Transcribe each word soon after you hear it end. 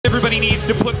Everybody needs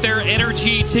to put their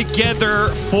energy together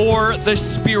for the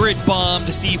Spirit Bomb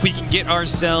to see if we can get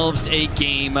ourselves a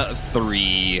Game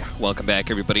 3. Welcome back,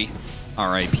 everybody.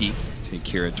 R.I.P. to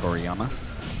Akira Toriyama.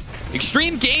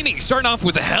 Xtreme Gaming starting off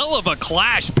with a hell of a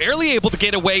clash, barely able to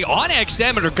get away on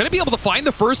XM, and are going to be able to find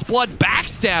the first blood,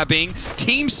 backstabbing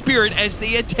Team Spirit as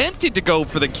they attempted to go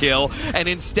for the kill, and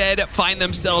instead find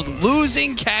themselves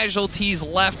losing casualties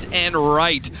left and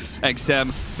right.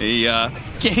 XM, he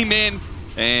came in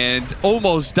and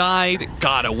almost died,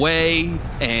 got away,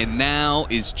 and now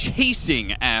is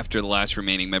chasing after the last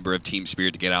remaining member of Team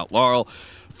Spirit to get out. Laurel,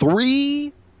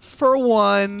 3 for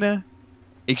 1.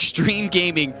 Xtreme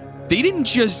Gaming, they didn't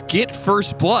just get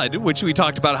first blood, which we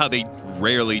talked about how they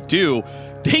rarely do.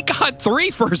 They got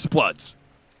 3 first bloods.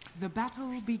 The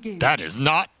battle begins. That is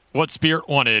not what Spirit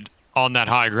wanted on that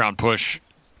high ground push.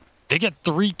 They get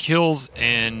 3 kills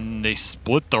and they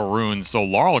split the runes, so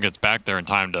Laurel gets back there in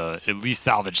time to at least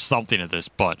salvage something of this.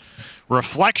 But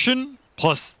Reflection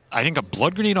plus, I think, a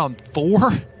blood grenade on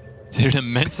Thor did an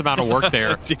immense amount of work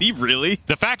there. Did he really?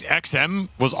 The fact XM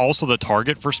was also the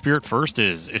target for Spirit first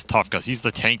is tough because he's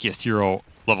the tankiest hero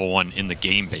level 1 in the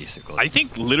game, basically. I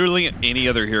think literally any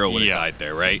other hero would have died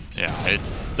there, right? Yeah,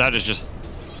 that is just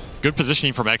good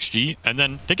positioning from XG, and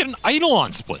then they get an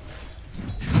Eidolon split.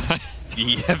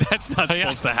 Yeah, that's not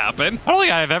supposed to happen. I don't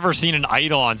think I've ever seen an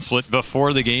Eidolon split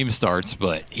before the game starts,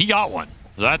 but he got one.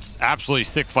 So that's absolutely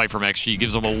sick fight from XG.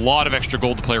 Gives them a lot of extra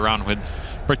gold to play around with,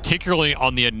 particularly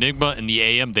on the Enigma and the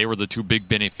AM. They were the 2 big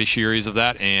beneficiaries of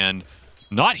that, and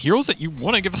not heroes that you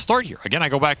want to give a start here. Again, I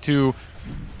go back to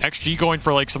XG going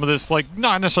for like some of this, like,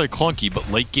 not necessarily clunky,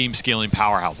 but late game scaling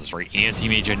powerhouses, right?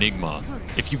 Anti-Mage Enigma.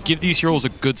 If you give these heroes a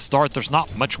good start, there's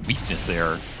not much weakness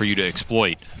there for you to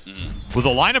exploit. With a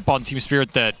lineup on Team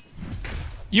Spirit that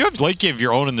you have late game of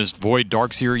your own in this Void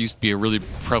Dark Seer used to be a really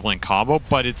prevalent combo,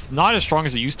 but it's not as strong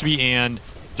as it used to be, and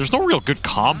there's no real good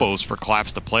combos for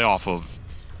Collapse to play off of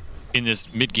in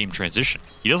this mid-game transition.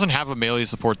 He doesn't have a melee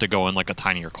support to go in like a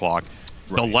Tinier Clock.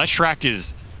 Right. The Leshrac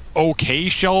is okay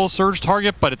Shell Surge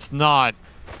target, but it's not,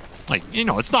 like, you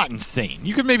know, it's not insane.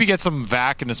 You could maybe get some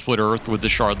Vac and a Split Earth with the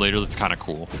Shard later. That's kind of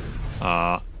cool.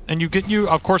 And you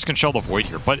of course can Shell the Void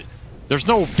here, but there's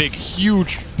no big,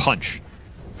 huge punch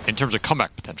in terms of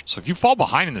comeback potential. So if you fall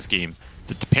behind in this game,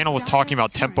 the panel was talking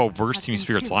about tempo versus Team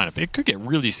Spirit's lineup. It could get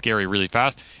really scary really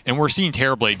fast, and we're seeing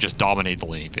Terrorblade just dominate the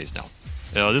laning phase now.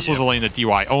 This was a lane that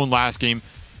DY owned last game.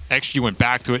 XG went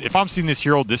back to it. If I'm seeing this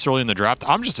hero this early in the draft,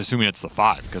 I'm just assuming it's the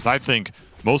 5, because I think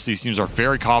most of these teams are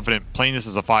very confident playing this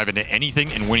as a 5 into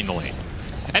anything and winning the lane.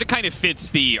 And it kind of fits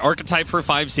the archetype for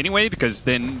 5s anyway, because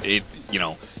then it, you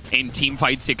know, in team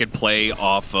fights it could play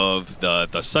off of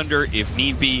the Sunder if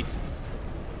need be.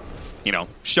 You know,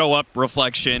 show up,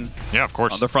 Reflection. Yeah, of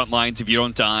course. On the front lines, if you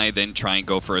don't die, then try and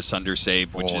go for a Sunder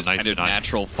save, which is kind of a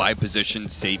natural 5-position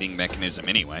saving mechanism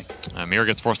anyway. Mirror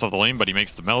gets forced off the lane, but he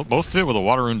makes the most of it with a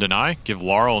Water Rune deny. Give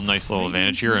Laurel a nice little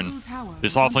advantage here, and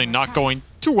this off lane not going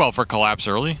too well for Collapse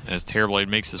early, as Terrorblade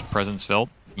makes his presence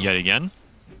felt yet again.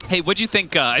 Hey, what'd you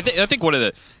think? I think one of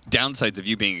the downsides of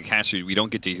you being a caster, we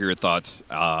don't get to hear your thoughts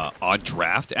on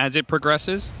draft as it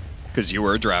progresses, because you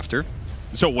were a drafter.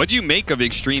 So what'd you make of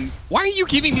Xtreme? Why are you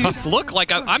giving me this look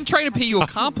like I'm trying to pay you a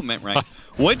compliment, right?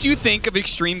 What'd you think of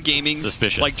Xtreme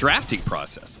Gaming's like drafting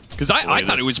process? Because I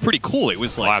thought it was pretty cool. It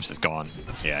was like Collapse is gone.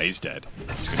 Yeah, he's dead.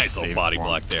 Nice little body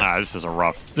block there. This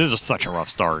is such a rough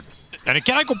start. And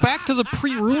again, I go back to the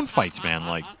pre-rune fights, man.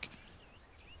 Like,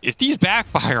 if these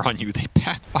backfire on you, they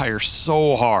backfire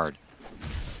so hard.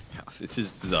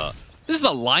 This is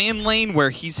a Lion lane where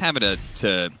he's having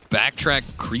to backtrack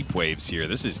creep waves here.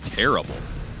 This is terrible.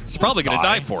 He's probably going to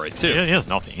die for it, too. Yeah, he has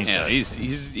nothing. He's dead.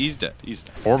 He's dead. He's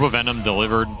dead. Orb of Venom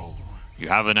delivered. You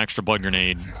have an extra blood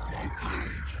grenade.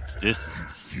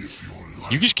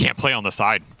 You just can't play on the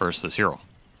side versus this hero,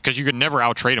 because you could never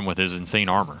out-trade him with his insane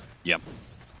armor. Yep.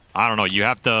 I don't know. You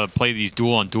have to play these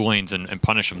dual-on-dual lanes and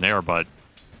punish him there, but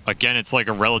again, it's like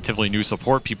a relatively new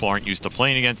support. People aren't used to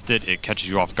playing against it. It catches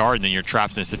you off guard, and then you're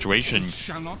trapped in a situation.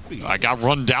 I got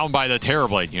run down by the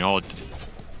Terrorblade. You know,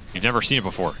 you've never seen it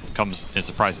before. It comes and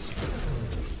surprises you.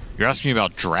 You're asking me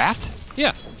about draft?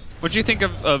 Yeah. What do you think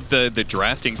of the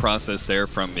drafting process there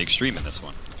from Xtreme in this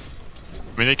one?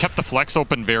 I mean, they kept the flex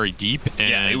open very deep.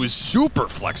 And yeah, it was super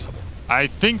flexible. I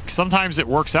think sometimes it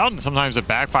works out, and sometimes it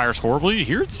backfires horribly.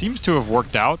 Here, it seems to have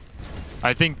worked out.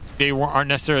 I think they aren't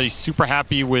necessarily super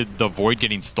happy with the Void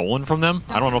getting stolen from them.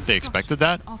 I don't know if they expected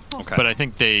that, but I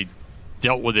think they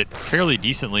dealt with it fairly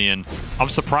decently, and I'm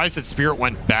surprised that Spirit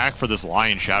went back for this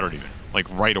Lion Shadow Demon, like,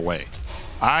 right away.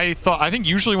 I think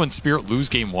usually when Spirit lose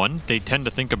game 1, they tend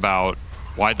to think about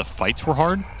why the fights were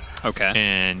hard. Okay.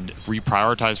 And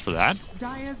reprioritize for that.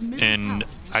 And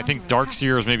I think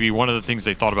Darkseer is maybe one of the things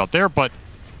they thought about there, but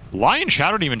Lion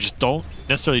Shadow Demon just don't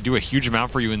necessarily do a huge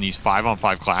amount for you in these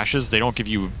 5-on-5 clashes. They don't give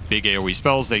you big AoE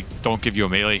spells. They don't give you a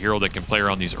melee hero that can play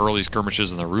around these early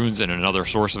skirmishes and the runes and another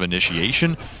source of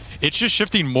initiation. It's just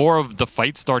shifting more of the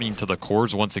fight starting to the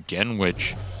cores once again,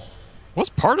 which was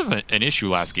part of an issue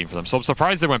last game for them. So I'm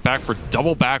surprised they went back for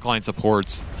double backline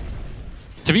supports.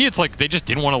 To me, it's like they just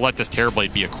didn't want to let this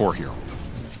Terrorblade be a core hero.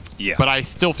 Yeah. But I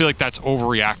still feel like that's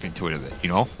overreacting to it a bit, you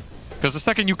know? Because the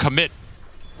second you commit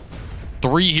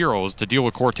 3 heroes to deal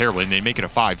with core Terrorblade and they make it a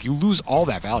 5, you lose all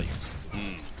that value.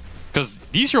 Because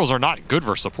these heroes are not good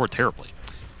versus support Terrorblade.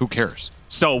 Who cares?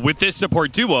 So with this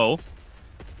support duo,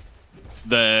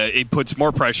 it puts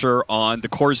more pressure on the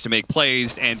cores to make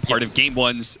plays, and part of Game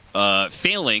 1's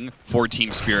failing for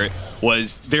Team Spirit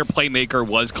was their playmaker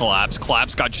was Collapse.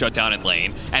 Collapse got shut down in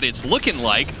lane, and it's looking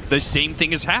like the same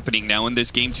thing is happening now in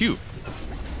this game too.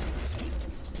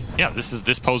 Yeah,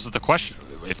 this poses the question.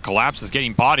 If Collapse is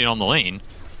getting bodied on the lane,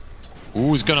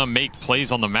 who's going to make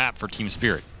plays on the map for Team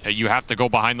Spirit? You have to go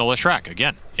behind the Leshrac.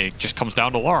 Again, it just comes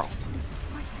down to Laurel.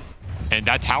 And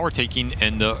that tower taking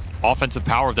and the offensive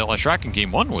power of that Leshrac in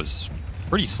Game 1 was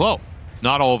pretty slow.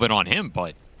 Not all of it on him,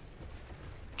 but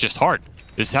just hard.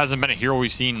 This hasn't been a hero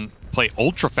we've seen play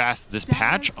ultra fast this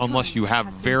patch unless you have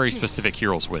very specific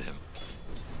heroes with him.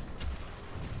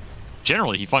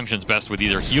 Generally, he functions best with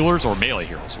either healers or melee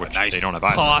heroes, which they don't have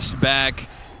either. Toss back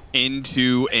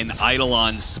into an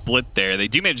Eidolon split there. They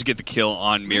do manage to get the kill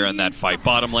on Mira in that fight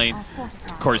bottom lane.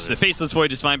 Of course, the Faceless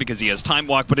Void is fine because he has Time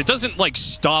Walk, but it doesn't like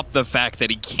stop the fact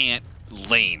that he can't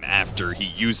lane after he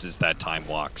uses that Time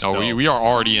Walk. So we are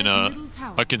already in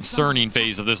a concerning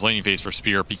phase of this laning phase for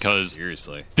Spirit because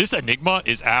seriously, this Enigma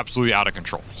is absolutely out of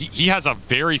control. He has a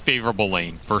very favorable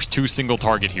lane versus 2 single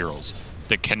target heroes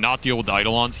that cannot deal with the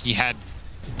Eidolons. He had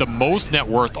the most net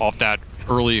worth off that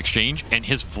early exchange, and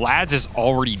his Vlad's is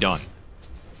already done.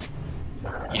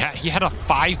 He had a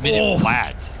 5-minute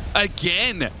Vlad's.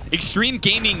 Again, Extreme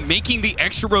Gaming making the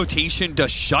extra rotation to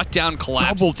shut down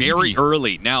Collapse very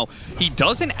early. Now, he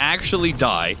doesn't actually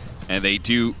die, and they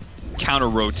do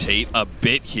counter-rotate a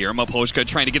bit here. Maposhka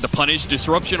trying to get the punish.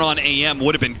 Disruption on AM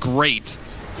would have been great,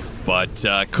 but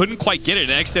couldn't quite get it.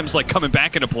 And XM's like coming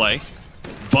back into play.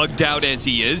 Bugged out as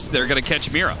he is, they're going to catch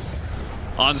Mira.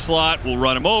 Onslaught will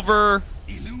run him over.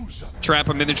 Trap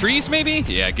him in the trees, maybe?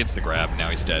 Yeah, gets the grab. Now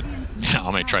he's dead.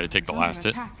 I'm going to try to take the last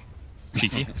hit.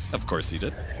 Cheeky. Of course he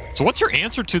did. So what's your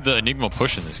answer to the Enigma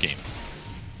push in this game?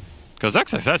 Because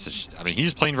XXS is, I mean,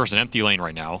 he's playing versus an empty lane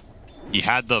right now. He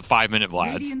had the 5-minute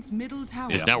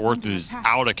Vlads. His net worth is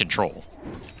out of control.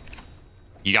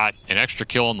 He got an extra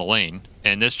kill on the lane,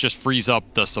 and this just frees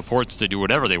up the supports to do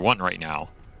whatever they want right now.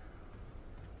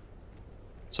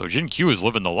 So Jin Q is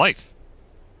living the life.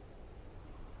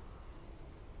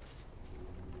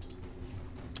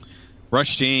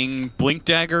 Rushing Blink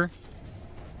Dagger.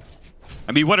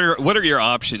 I mean, what are your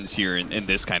options here in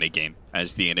this kind of game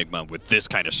as the Enigma with this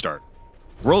kind of start?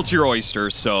 World's your oyster,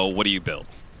 so what do you build?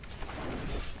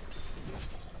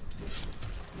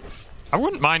 I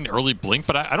wouldn't mind early Blink,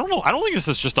 but I don't know. I don't think this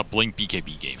is just a Blink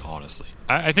BKB game, honestly.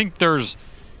 I think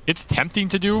it's tempting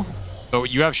to do. So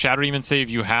you have Shadow Demon save,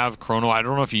 you have Chrono. I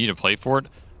don't know if you need to play for it.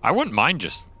 I wouldn't mind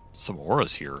just some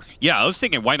auras here. Yeah, I was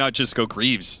thinking, why not just go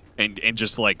Greaves and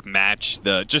just like match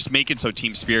just make it so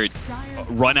Team Spirit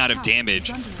run out of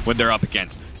damage when they're up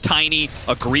against Tiny,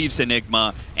 a Greaves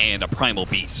Enigma, and a Primal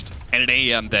Beast. And an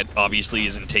AM that obviously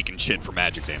isn't taking shit for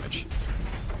magic damage.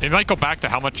 It might go back to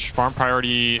how much farm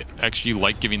priority XG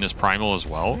like giving this Primal as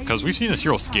well, because we've seen this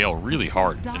hero scale really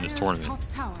hard in this tournament.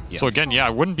 So again, yeah, I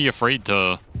wouldn't be afraid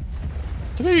to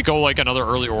maybe go like another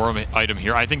early aura item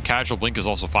here. I think casual Blink is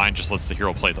also fine, just lets the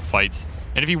hero play the fights.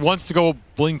 And if he wants to go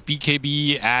Blink,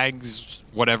 BKB, Ags,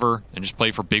 whatever, and just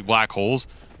play for big black holes,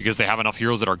 because they have enough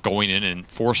heroes that are going in and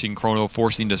forcing Chrono,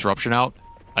 forcing Disruption out,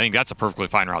 I think that's a perfectly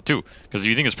fine route too. Because if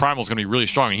you think his Primal is going to be really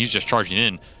strong and he's just charging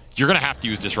in, you're going to have to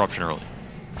use Disruption early.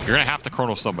 You're going to have to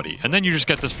Chrono somebody. And then you just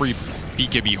get this free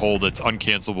BKB hold that's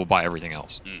uncancelable by everything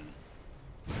else.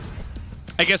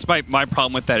 I guess my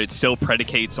problem with that, it still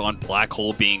predicates on Black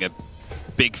Hole being a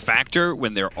big factor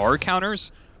when there are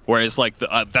counters. Whereas, like,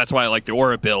 that's why I like the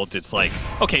Aura build. It's like,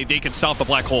 okay, they can stop the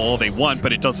Black Hole all they want,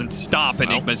 but it doesn't stop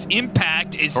Enigma's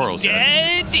impact is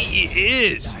dead. He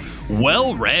is.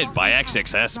 Well read by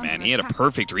XXS, man. He had a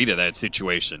perfect read of that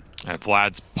situation. And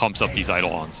Vlad pumps up these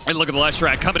Eidolons. And look at the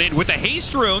Leshrac coming in with the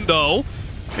Haste rune, though.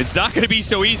 It's not going to be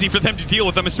so easy for them to deal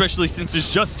with them, especially since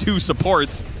there's just 2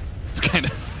 supports. It's kind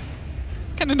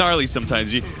of gnarly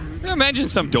sometimes. You imagine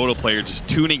some Dota player just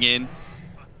tuning in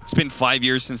It's been 5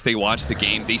 years since they watched the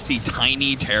game. They see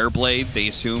tiny Terrorblade. They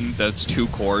assume that's 2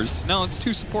 cores. No, it's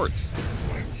 2 supports.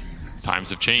 Times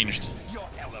have changed.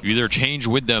 You either change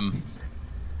with them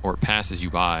or it passes you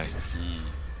by.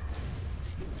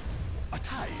 A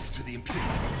tithe to the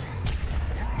impurities.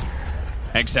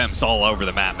 XM's all over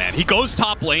the map, man. He goes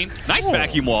top lane. Nice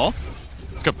vacuum wall.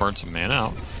 Could burn some mana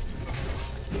out.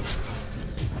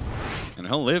 And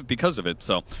he'll live because of it,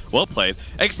 so well played.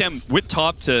 XM went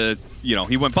top to, you know,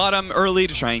 he went bottom early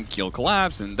to try and kill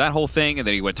Collapse and that whole thing, and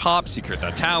then he went top, secured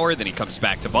that tower, then he comes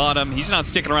back to bottom. He's not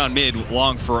sticking around mid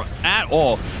long for at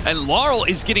all. And Laurel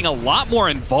is getting a lot more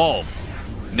involved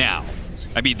now.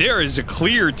 I mean, there is a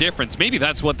clear difference. Maybe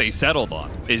that's what they settled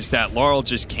on, is that Laurel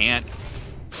just can't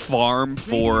farm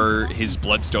for his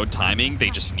Bloodstone timing. They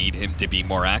just need him to be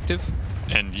more active.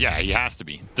 And yeah, he has to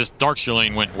be. This Darkseer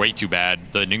lane went way too bad.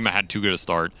 The Enigma had too good a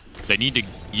start. They need to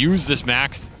use this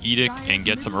max Edict and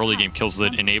get some early game kills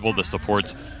that enable the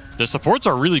supports. The supports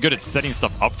are really good at setting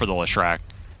stuff up for the Leshrac.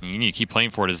 You need to keep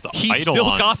playing for it as the Eidolons. He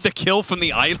still got the kill from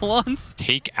the Eidolons?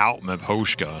 Take out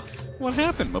Miposhka. What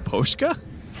happened, Miposhka?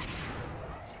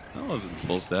 That wasn't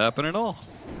supposed to happen at all.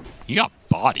 He got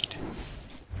bodied.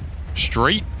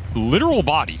 Straight, literal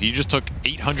bodied. He just took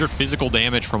 800 physical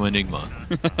damage from Enigma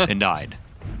and died.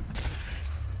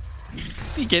 Did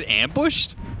he get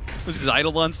ambushed? Was his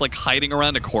Eidolons like hiding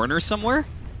around a corner somewhere?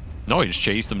 No, he just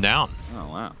chased him down. Oh,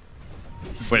 wow.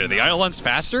 Wait, are the Eidolons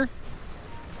faster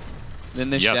than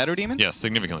the Shadow Demon? Yes,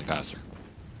 significantly faster.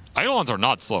 Eidolons are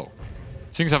not slow.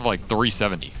 These things have like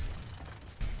 370.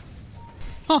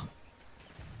 Huh.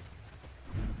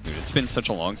 Dude, it's been such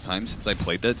a long time since I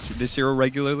played this hero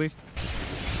regularly.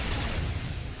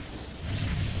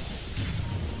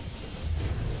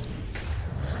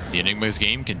 The Enigma's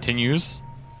game continues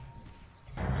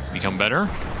to become better.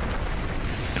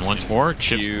 And once more,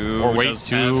 chips or wait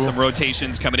to... some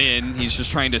rotations coming in. He's just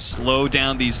trying to slow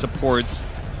down these supports.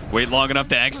 Wait long enough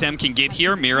that XM can get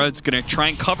here. Mira is going to try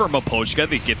and cover Miposhka.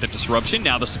 They get the disruption.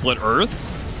 Now the split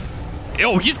earth.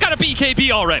 Oh, he's got a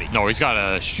BKB already. No, he's got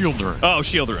a shield rune. Oh,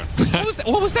 shield rune.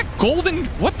 What was that golden?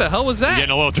 What the hell was that? You're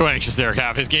getting a little too anxious there,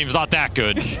 Cap. His game's not that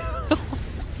good.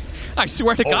 I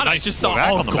swear to God, nice. I just saw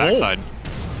back all on the gold. backside.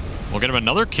 We'll get him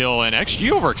another kill, and XG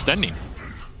overextending.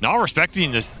 Not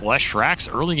respecting this Leshrac's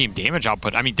early game damage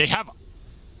output. I mean, they have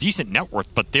decent net worth,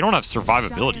 but they don't have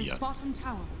survivability yet. Bottom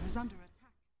tower is under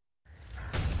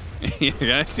attack. You're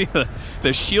gonna see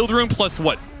the shield rune plus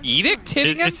what? Edict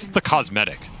hitting him? It's the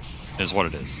cosmetic, is what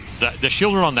it is. The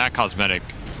shield rune on that cosmetic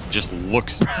just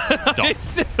looks dumb.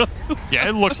 Yeah,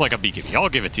 it looks like a BKB. I'll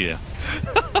give it to you.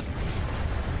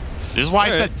 This is why I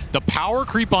said the power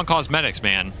creep on cosmetics,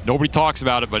 man. Nobody talks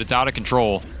about it, but it's out of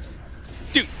control.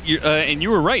 Dude, and you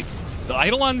were right. The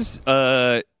Eidolons,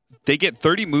 they get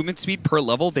 30 movement speed per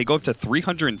level. They go up to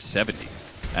 370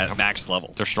 at max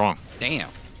level. They're strong. Damn.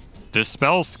 This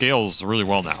spell scales really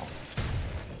well now.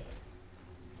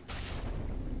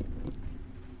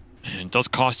 And it does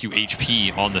cost you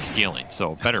HP on the scaling,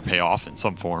 so better pay off in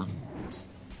some form.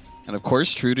 And of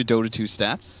course, true to Dota 2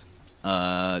 stats,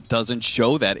 doesn't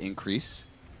show that increase.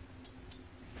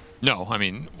 No, I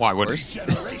mean, why would it? This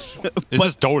But-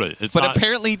 is Dota. It's But not...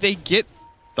 apparently they get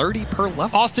 30 per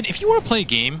level. Austin, if you want to play a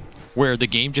game where the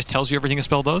game just tells you everything a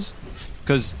spell does,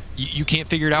 because you can't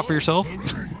figure it out for yourself,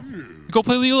 go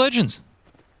play League of Legends.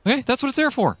 Okay, that's what it's there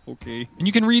for. Okay. And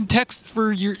you can read text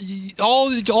for your all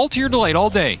to your delight all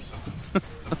day.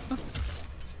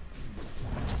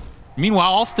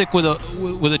 Meanwhile, I'll stick with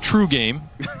a true game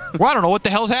where I don't know what the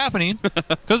hell's happening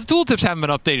because the tooltips haven't been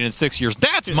updated in 6 years.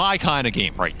 That's my kind of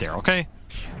game right there, okay?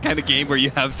 Kind of game where you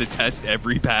have to test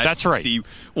every patch. That's right. To see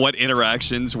what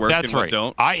interactions work That's and what right.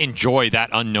 don't. I enjoy that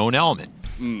unknown element.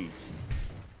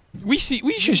 We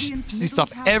should see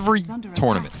stuff every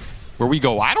tournament where we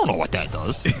go, I don't know what that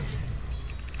does.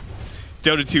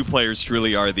 Dota 2 players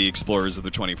truly are the explorers of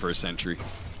the 21st century.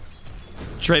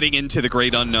 Treading into the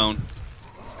great unknown.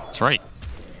 That's right.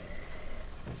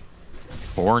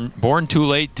 Born too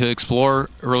late to explore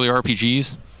early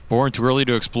RPGs. Born too early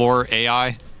to explore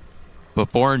AI.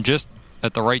 But born just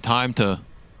at the right time to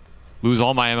lose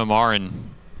all my MMR and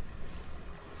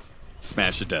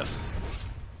Smash a desk.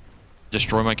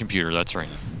 destroy my computer. That's right.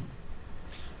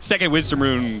 Second Wisdom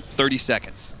Rune, 30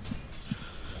 seconds.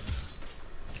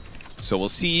 So we'll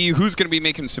see who's going to be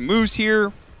making some moves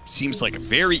here. Seems like a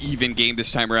very even game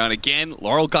this time around. Again,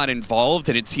 Laurel got involved,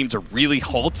 and it seemed to really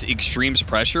halt Xtreme's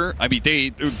pressure. I mean,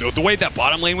 the way that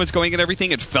bottom lane was going and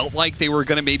everything, it felt like they were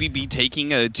going to maybe be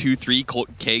taking a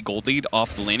 2-3K gold lead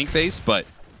off the laning phase, but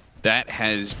that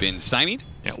has been stymied.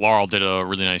 Yeah, Laurel did a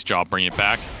really nice job bringing it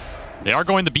back. They are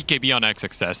going the BKB on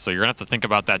XXS, so you're going to have to think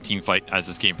about that team fight as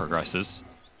this game progresses.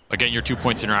 Again, your 2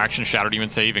 points interaction, Shadow Demon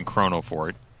save, and Chrono for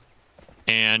it.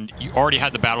 And you already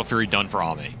had the Battle Fury done for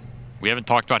Ame. We haven't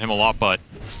talked about him a lot, but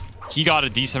he got a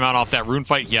decent amount off that rune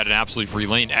fight. He had an absolute free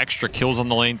lane, extra kills on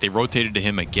the lane. They rotated to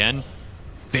him again.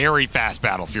 Very fast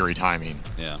Battle Fury timing.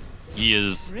 Yeah. He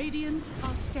is... Radiant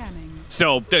are scanning.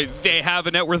 So they have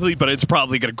a net worth lead, but it's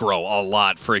probably going to grow a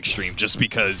lot for Xtreme just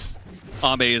because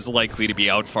Ame is likely to be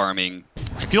out farming.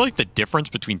 I feel like the difference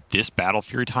between this Battle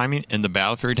Fury timing and the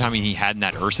Battle Fury timing he had in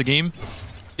that Ursa game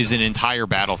is an entire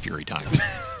Battle Fury time.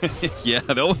 Yeah,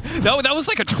 that was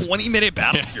like a 20-minute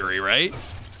Battle Fury, right?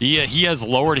 He has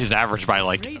lowered his average by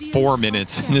like 4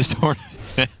 minutes in this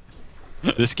tournament.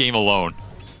 This game alone.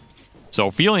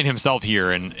 So feeling himself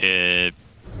here, and it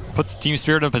puts Team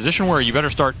Spirit in a position where you better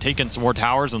start taking some more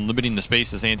towers and limiting the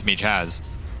space this Anti-Mage has.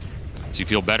 So you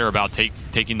feel better about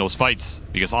taking those fights,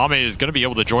 because Ame is going to be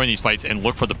able to join these fights and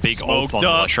look for the big ults on the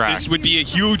Leshrac. This would be a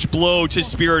huge blow to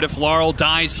Spirit if Laurel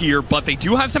dies here, but they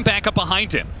do have some backup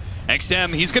behind him.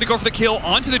 XM, he's going to go for the kill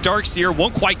onto the Darkseer.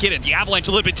 Won't quite get it. The Avalanche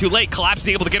a little bit too late. Collapse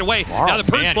able to get away. Now the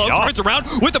Purge Flow turns around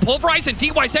with the Pulverize, and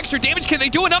DY's extra damage. Can they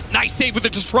do enough? Nice save with the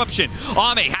Disruption.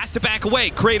 Ame has to back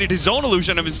away. Created his own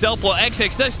illusion of himself while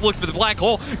XXX looked for the black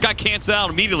hole. Got canceled out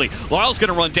immediately. Laurel's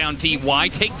going to run down DY.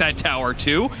 Take that tower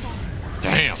too.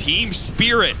 Damn. Team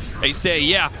Spirit. They say,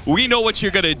 yeah, we know what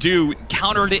you're going to do.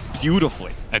 Countered it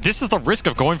beautifully. And this is the risk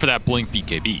of going for that Blink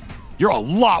BKB. You're a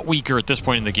lot weaker at this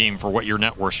point in the game for what your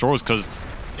net worth stores, because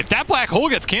if that black hole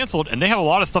gets canceled and they have a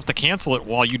lot of stuff to cancel it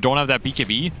while you don't have that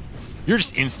BKB, you're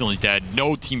just instantly dead.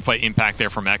 No team fight impact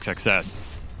there from XXS.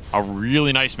 A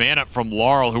really nice man-up from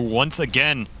Laurel, who once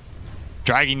again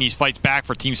dragging these fights back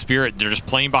for Team Spirit. They're just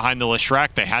playing behind the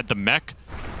Leshrac. They had the mech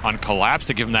on Collapse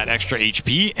to give him that extra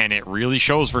HP, and it really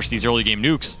shows versus these early game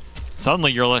nukes.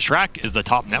 Suddenly your Leshrac is the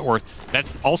top net worth.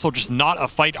 That's also just not a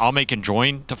fight Ame can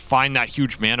join to find that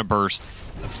huge mana burst.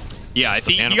 Yeah, I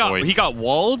think he got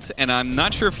walled, and I'm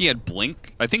not sure if he had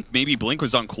Blink. I think maybe Blink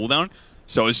was on cooldown.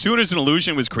 So as soon as an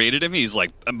illusion was created him, he's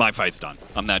like, my fight's done.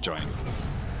 I'm not joining.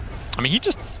 I mean, he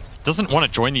just doesn't want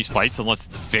to join these fights unless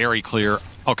it's very clear.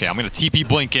 Okay, I'm going to TP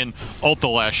Blink in, ult the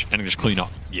Lesh, and just clean up.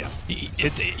 Yeah.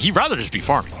 He'd rather just be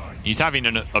farming. He's having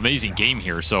an amazing game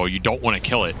here, so you don't want to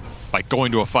kill it by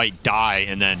going to a fight, die,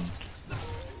 and then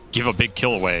give a big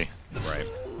kill away. Right.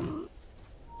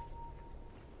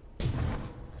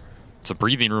 It's a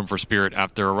breathing room for Spirit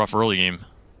after a rough early game.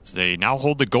 They now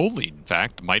hold the gold lead. In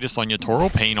fact, Midas on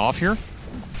Yatoro paying off here.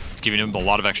 It's giving him a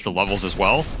lot of extra levels as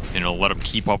well, and it'll let him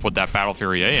keep up with that Battle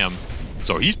Fury AM.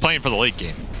 So he's playing for the late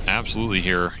game. Absolutely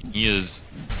here. He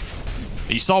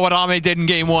saw what Ame did in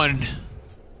game 1.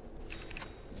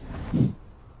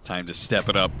 Time to step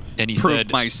it up. And he prove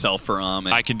said, myself for Ame.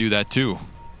 I can do that too,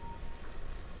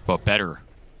 but better.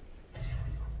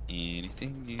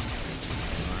 Anything you do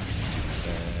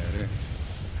better.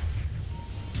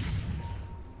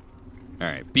 All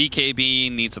right,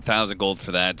 BKB needs 1,000 gold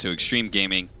for that. To Xtreme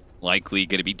Gaming, likely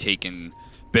going to be taking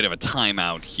a bit of a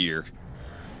timeout here.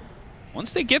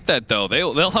 Once they get that, though,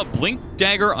 they'll have Blink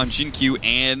Dagger on Jinkyu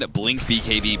and Blink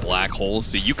BKB Black Holes,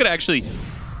 so you could actually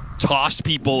toss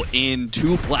people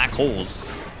into black holes.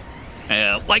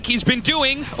 Like he's been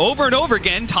doing over and over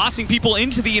again, tossing people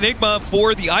into the Enigma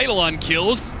for the Eidolon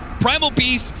kills. Primal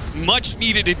Beast, much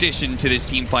needed addition to this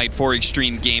team fight for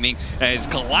Xtreme Gaming, as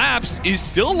Collapse is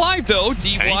still alive though.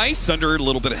 D-Weiss under a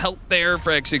little bit of help there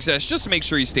for XXS just to make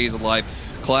sure he stays alive.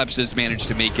 Collapse has managed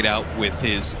to make it out with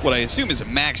his, what I assume is a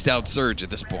maxed out Surge at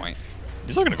this point.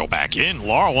 He's not going to go back in.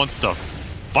 Laurel wants to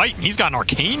fight, and he's got an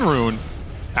Arcane Rune.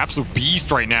 Absolute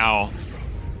beast right now.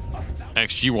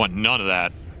 XG want none of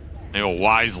that. They will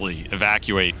wisely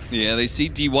evacuate. Yeah, they see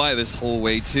DY this whole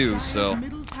way too, so.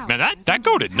 Man, that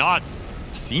go did not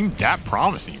seem that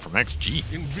promising from XG.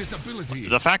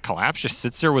 The fact Collapse just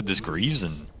sits there with this Greaves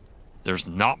and there's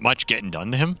not much getting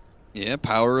done to him. Yeah,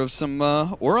 power of some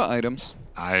aura items.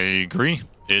 I agree.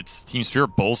 It's Team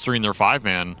Spirit bolstering their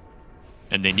 5-man,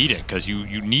 and they need it because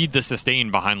you need the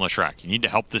sustain behind Leshrac. You need to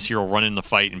help this hero run in the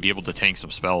fight and be able to tank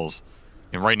some spells.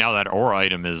 And right now that aura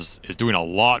item is doing a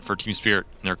lot for Team Spirit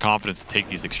and their confidence to take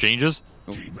these exchanges.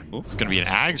 It's going to be an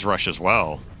Ags rush as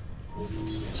well.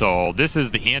 So this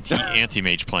is the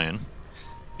anti-mage plan.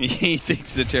 He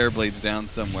thinks the Terrorblade's down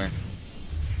somewhere.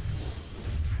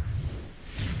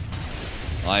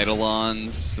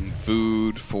 Eidolons, some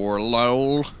food for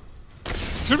LOL.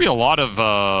 There's going to be a lot of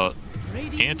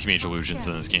anti-mage illusions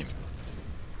in this game.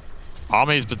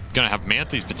 Ame's going to have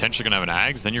Mantle, he's potentially going to have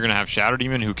an Ags. Then you're going to have Shadow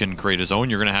Demon who can create his own.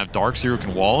 You're going to have Darkseer who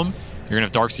can wall him. You're going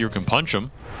to have Darkseer who can punch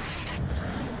him.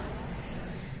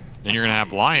 Then you're going to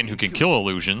have Lion who can kill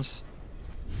illusions.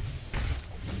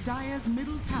 Dire's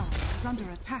middle tower is under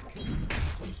attack.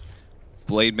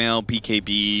 Blade Mail,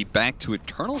 BKB, back to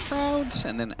Eternal Shroud,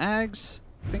 and then Ags,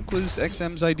 I think was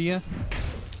XM's idea.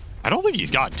 I don't think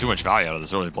he's gotten too much value out of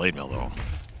this early Blade Mail, though,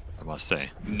 I must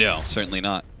say. No, certainly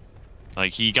not.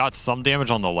 Like, he got some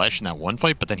damage on the Lesh in that one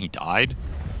fight, but then he died.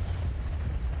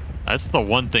 That's the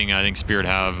one thing I think Spirit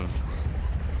have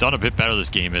done a bit better this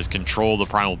game, is control the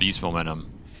Primal Beast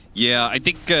momentum. Yeah, I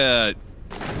think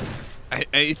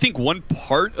I think one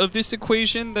part of this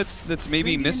equation that's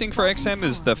maybe missing for XM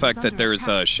is the fact that there's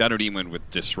a Shadow Demon with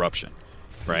Disruption,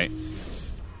 right?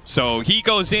 So he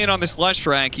goes in on this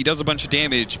Leshrac, he does a bunch of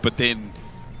damage, but then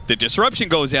the Disruption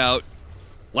goes out.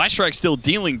 Leshrac's still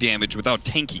dealing damage without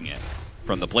tanking it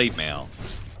from the Blade Mail.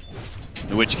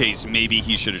 In which case, maybe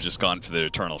he should have just gone for the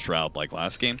Eternal Shroud like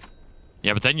last game.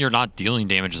 Yeah, but then you're not dealing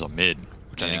damage as a mid,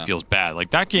 which I think feels bad.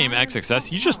 Like, that game, XXS,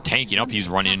 he's just tanking up, he's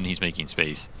running, and he's making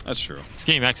space. That's true. This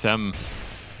game, XM,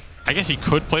 I guess he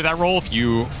could play that role if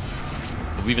you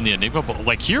believe in the Enigma, but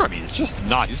like here, I mean, it's just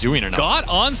not doing enough. Got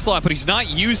Onslaught, but he's not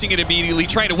using it immediately,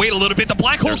 trying to wait a little bit. The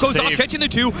Black Hole goes off, catching the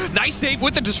 2. Nice save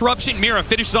with the Disruption. Mira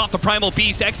finishes off the Primal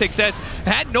Beast. XXS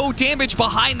had no damage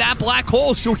behind that Black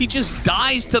Hole, so he just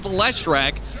dies to the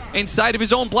Leshrac inside of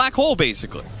his own Black Hole,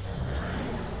 basically.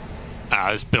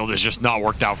 This build has just not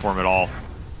worked out for him at all.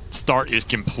 Start is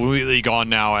completely gone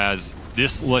now as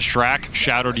this Leshrac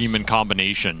Shadow Demon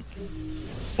combination.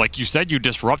 Like you said, you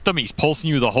disrupt him, he's pulsing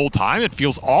you the whole time. It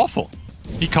feels awful.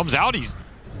 He comes out, he's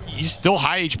still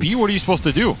high HP. What are you supposed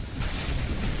to do?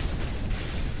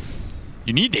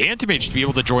 You need the Anti-Mage to be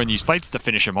able to join these fights to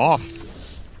finish him off.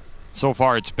 So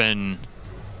far, it's been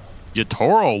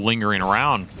Yatoro lingering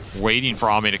around, waiting for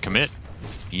Ame to commit.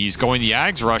 He's going the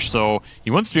Ags rush, so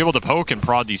he wants to be able to poke and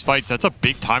prod these fights. That's a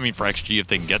big timing for XG if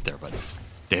they can get there, but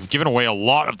they've given away a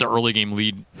lot of the early game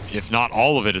lead, if not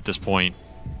all of it at this point.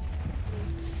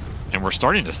 And we're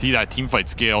starting to see that teamfight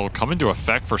scale come into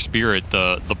effect for Spirit.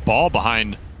 The ball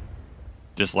behind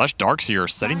this Lesh Darkseer,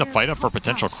 setting the fight up for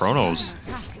potential Chronos.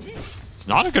 It's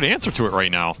not a good answer to it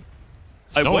right now.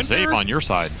 No save on your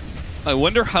side. I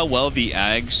wonder how well the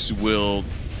Ags will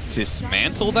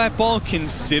dismantle that ball,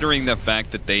 considering the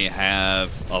fact that they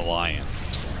have a Lion.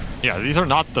 Yeah, these are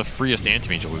not the freest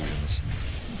anti-mage illusions.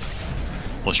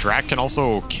 Leshrac can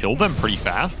also kill them pretty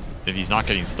fast if he's not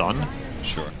getting stunned.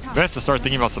 Sure. We have to start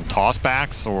thinking about some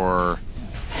tossbacks or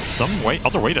some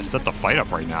other way to set the fight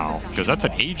up right now, because that's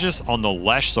an Aegis on the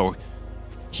Lesh, so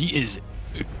he is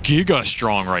giga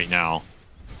strong right now.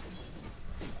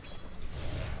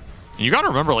 And you got to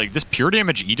remember, like, this pure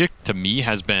damage Edict to me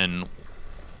has been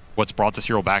what's brought this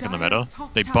hero back in the meta.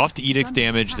 They buffed Edict's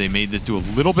damage, they made this do a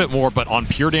little bit more, but on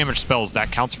pure damage spells,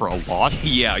 that counts for a lot.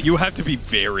 Yeah, you have to be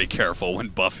very careful when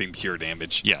buffing pure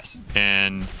damage. Yes,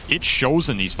 and it shows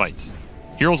in these fights.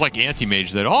 Heroes like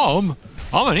Anti-Mage that, oh,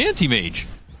 I'm an Anti-Mage.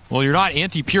 Well, you're not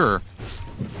anti-pure,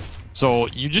 so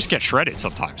you just get shredded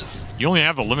sometimes. You only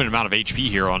have a limited amount of HP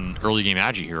here on early game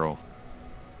Agi hero.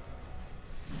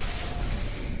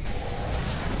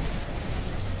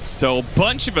 So,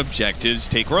 bunch of objectives.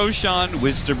 Take Roshan,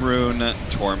 Wisdom Rune,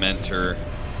 Tormentor.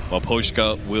 While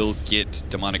Poshka will get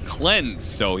Demonic Cleanse,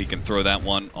 so he can throw that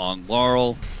one on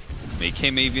Laurel. Make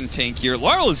him even tankier.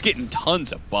 Laurel is getting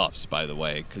tons of buffs, by the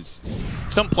way, because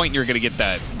at some point you're going to get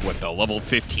that, what, the level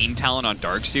 15 talent on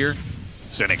Darkseer.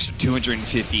 So an extra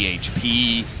 250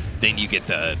 HP. Then you get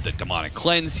the Demonic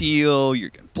Cleanse heal. You're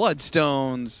getting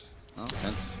Bloodstones. All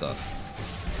kinds of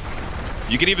stuff.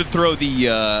 You can even throw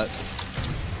the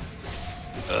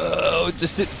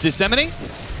Disseminate?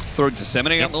 Throw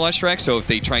Disseminate on the Leshrac, so if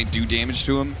they try and do damage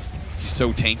to him, he's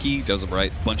so tanky, does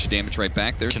a bunch of damage right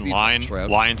back. There's can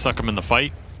Lion suck him in the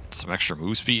fight. Some extra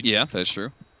move speed. Yeah, that's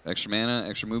true. Extra mana,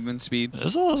 extra movement speed.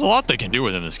 There's a lot they can do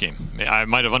with him this game. I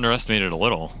might have underestimated it a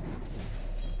little.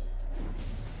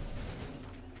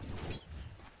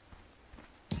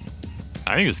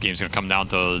 I think this game's going to come down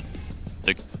to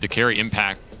the carry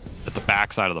impact at the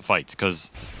backside of the fights,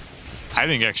 because I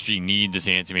think XG need this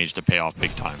Anti-Mage to pay off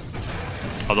big time.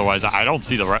 Otherwise, I don't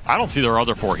see their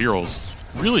other 4 heroes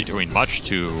really doing much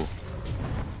to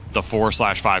the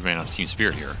 4/5 man of Team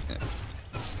Spirit here. Yeah.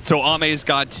 So Ame's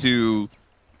got to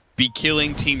be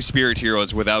killing Team Spirit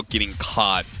heroes without getting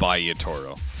caught by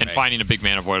Yatoro. And finding a big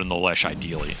mana void on the Lesh,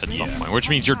 ideally, at some point. Which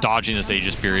means you're dodging this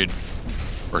Aegis period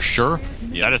for sure.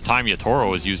 Yeah. That is time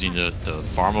Yatoro is using to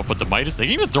farm up with the Midas. They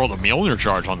can even throw the Mjolnir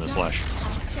charge on this Lesh.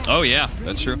 Oh yeah,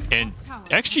 that's true. And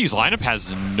XG's lineup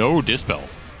has no Dispel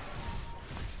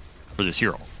for this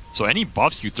hero. So any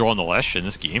buffs you throw on the Lesh in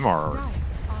this game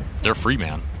they're free,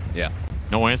 man. Yeah.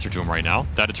 No answer to him right now.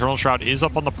 That Eternal Shroud is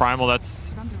up on the Primal.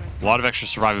 That's a lot of extra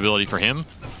survivability for him.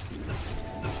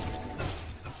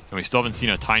 And we still haven't seen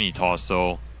a tiny toss,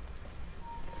 so...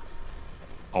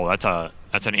 Oh,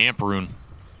 that's an amp rune.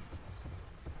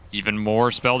 Even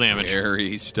more spell damage.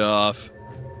 Scary stuff.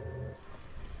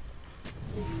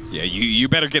 Yeah, you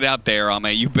better get out there, Ame.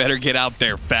 You better get out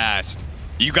there fast.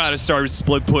 You got to start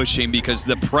split pushing because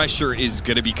the pressure is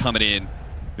going to be coming in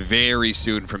very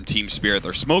soon from Team Spirit.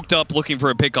 They're smoked up looking for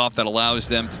a pickoff that allows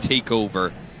them to take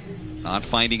over. Not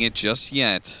finding it just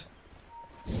yet.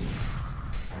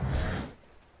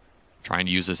 Trying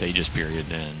to use this Aegis period,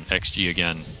 and XG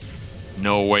again.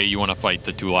 No way you want to fight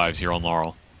the 2 lives here on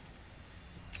Laurel.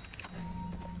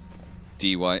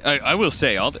 DY. I will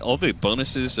say, all the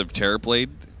bonuses of Terrorblade,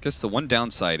 I guess the one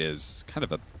downside is kind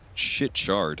of a shit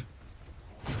shard.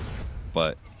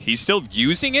 But he's still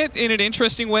using it in an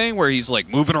interesting way where he's like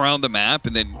moving around the map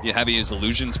and then having his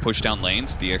illusions push down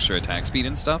lanes with the extra attack speed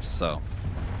and stuff. So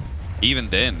even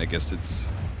then, I guess it's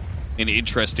an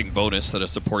interesting bonus that a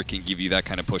support can give you that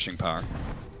kind of pushing power.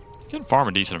 You can farm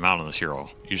a decent amount on this hero.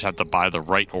 You just have to buy the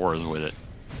right auras with it.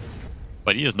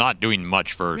 But he is not doing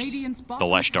much versus the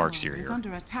Lesh Darkseer here.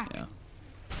 Yeah.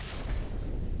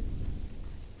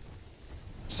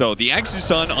 So the X is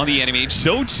done on the enemy.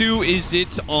 So too is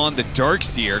it on the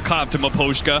Darkseer. Caught up to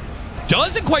Miposhka.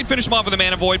 Doesn't quite finish him off with the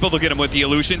Mana Void, but they'll get him with the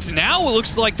illusions. Now it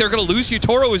looks like they're going to lose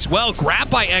Yatoro as well.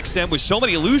 Grabbed by XM with so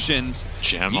many illusions.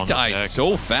 Gem he dies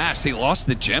so fast. They lost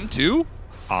the gem too.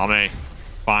 Ame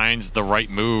finds the right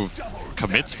move.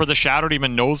 Commits for the Shadow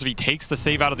Demon. Knows if he takes the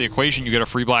save out of the equation, you get a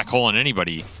free black hole on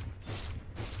anybody.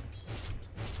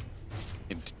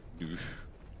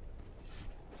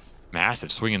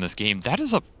 Massive swing in this game. That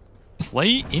is a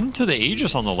play into the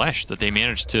Aegis on the Lesh that they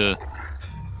managed to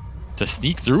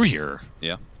sneak through here.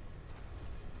 Yeah.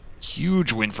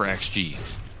 Huge win for XG.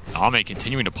 Ame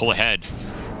continuing to pull ahead.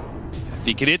 If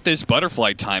he can hit this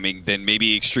butterfly timing, then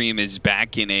maybe Xtreme is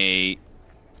back at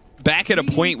a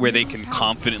point where they can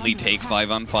confidently take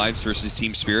 5-on-5s versus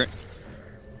Team Spirit.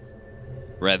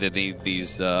 Rather than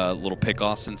these little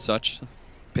pickoffs and such.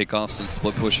 Pickoffs and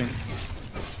split pushing.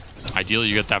 Ideally,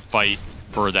 you get that fight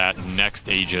for that next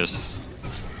Aegis.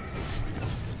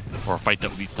 Or a fight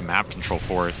that leads to map control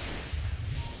for it.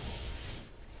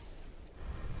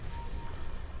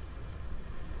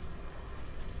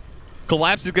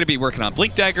 Collapse is going to be working on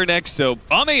Blink Dagger next, so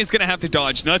Ame is going to have to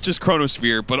dodge not just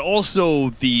Chronosphere, but also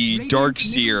the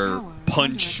Darkseer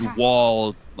punch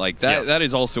wall. Like that, yes. That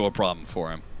is also a problem for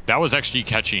him. That was actually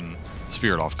catching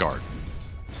Spirit off guard.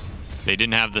 They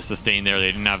didn't have the sustain there.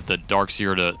 They didn't have the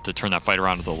Darkseer to turn that fight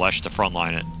around to the Lesh to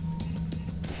frontline it.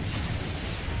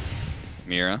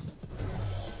 Mira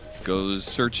goes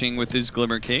searching with his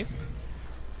Glimmer Cape.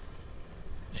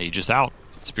 Aegis out.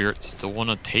 Spirit still want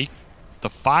to take the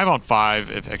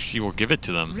 5-on-5 if XG will give it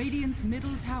to them. I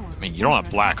mean, you don't have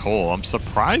Black Hole. I'm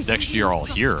surprised XG are all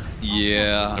here.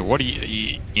 Yeah. Like, what are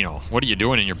what are you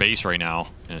doing in your base right now?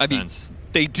 In a sense?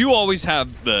 They do always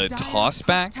have the toss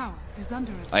back.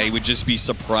 I would just be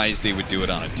surprised they would do it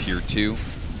on a tier 2.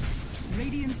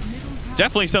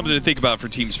 Definitely something to think about for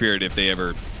Team Spirit if they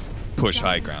ever push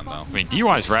high ground, though. I mean,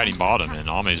 DY's riding bottom and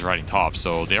Ame's riding top,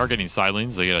 so they are getting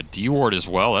sidelines. They get a D-ward as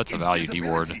well. That's a value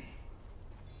D-ward.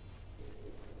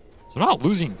 So not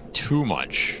losing too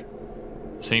much.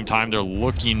 At the same time, they're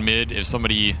looking mid. If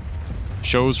somebody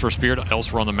shows for Spirit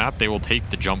elsewhere on the map, they will take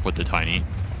the jump with the Tiny.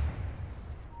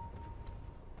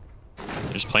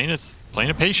 They're just playing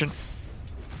it patient.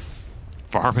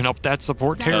 Farming up that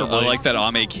support terribly. I like that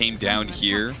Ame came down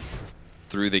here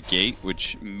through the gate,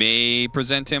 which may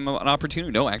present him an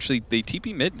opportunity. No, actually, they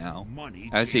TP mid now.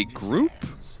 As a group,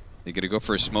 they're going to go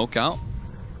for a smoke out.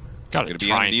 Gotta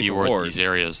try and D-ward these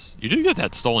areas. You did get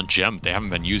that stolen gem. They haven't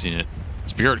been using it.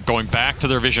 Spirit going back to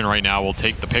their vision right now will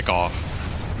take the pick off.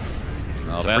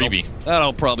 Well, it's a freebie.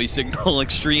 That'll probably signal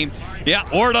Xtreme. Yeah,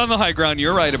 ward on the high ground.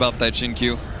 You're right about that,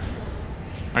 Shin-Q.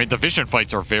 I mean, the vision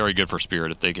fights are very good for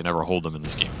Spirit if they can ever hold them in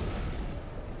this game.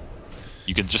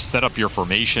 You can just set up your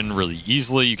formation really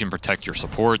easily. You can protect your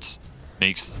supports.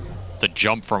 Makes the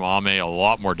jump from Ame a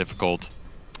lot more difficult.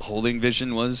 Holding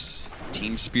vision was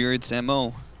Team Spirit's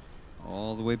MO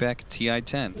all the way back at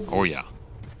TI-10. Oh, yeah.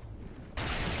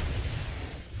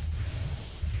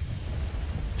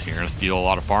 You're going to steal a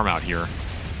lot of farm out here.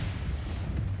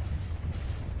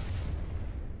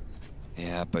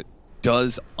 Yeah, but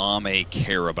does Ame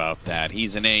care about that?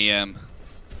 He's an AM.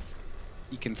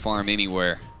 He can farm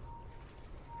anywhere.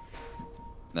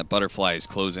 That butterfly is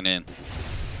closing in.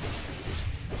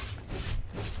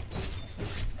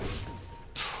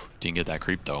 Didn't get that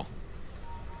creep, though.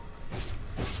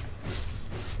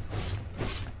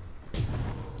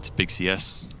 It's big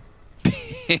CS.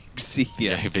 Big CS.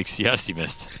 Yeah, big CS he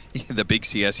missed. The big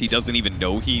CS. He doesn't even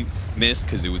know he missed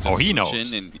because it was an he illusion.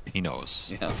 knows. And he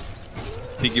knows. yeah.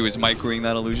 Think he was microing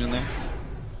that illusion there?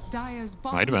 Dire's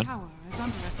Might have been. tower is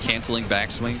under attack. Canceling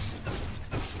backswings.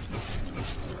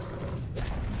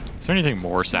 Is there anything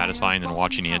more satisfying than Dire's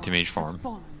watching the bottom anti-mage tower farm? has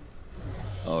fallen.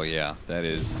 Oh yeah, that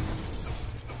is.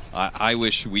 I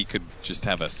wish we could just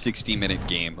have a 60-minute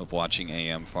game of watching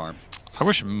AM farm. I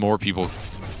wish more people...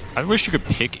 I wish you could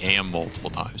pick AM multiple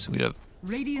times. We'd have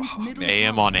Radiant's middle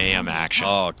AM tower on is AM under action.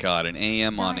 Oh god, an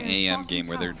AM on Dire's AM bottom game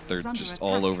where tower they're is under just attack.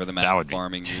 all over the That map would be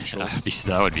farming neutrals.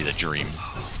 that would be the dream.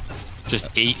 Just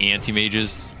 8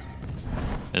 anti-mages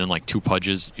and then like 2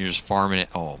 pudges. You're just farming it.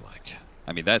 Oh my god.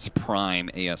 I mean, that's prime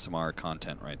ASMR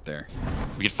content right there.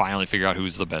 We could finally figure out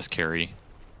who's the best carry.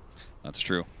 That's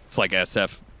true. It's like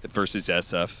SF versus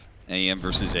SF. AM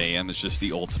versus AM is just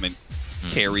the ultimate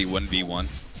carry 1v1.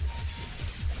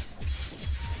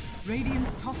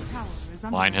 Radiant's top tower is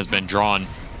under Line has attack. been drawn.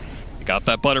 They got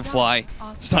that butterfly.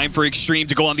 It's time for Xtreme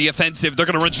to go on the offensive. They're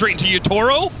going to run straight into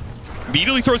Yatoro.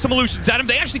 Immediately throw some illusions at him.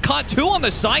 They actually caught 2 on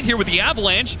the side here with the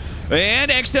avalanche. And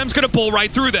XM's going to bull right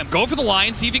through them. Go for the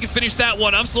line, see if he can finish that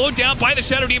one up. Slowed down by the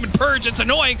Shadow Demon Purge. It's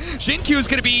annoying. Shin-Q is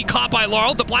going to be caught by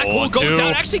Laurel. The Black Hole goes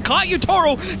out. Actually caught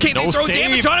Yatoro. Can they throw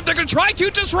damage on him? They're going to try to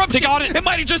disrupt it. got it. It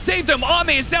might have just saved him. Ame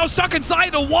is now stuck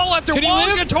inside the wall after wall.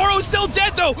 Yatoro's still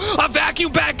dead, though. A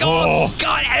vacuum back on.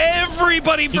 Got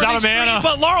everybody for He's out of Xtreme, mana.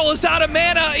 but Laurel is out of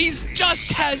mana. He's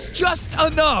has just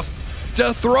enough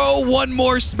to throw one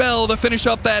more spell to finish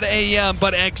up that AM,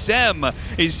 but XM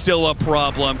is still a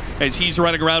problem as he's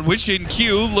running around with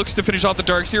Shin-Q. Looks to finish off the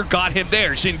Darkseer, got him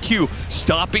there. Shin-Q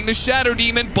stopping the Shadow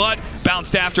Demon, but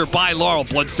bounced after by Laurel.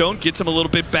 Bloodstone gets him a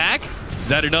little bit back. Is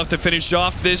that enough to finish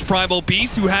off this Primal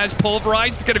Beast who has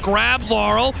Pulverized? He's going to grab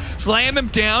Laurel, slam him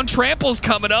down. Trample's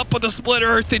coming up, but the Split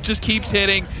Earth, it just keeps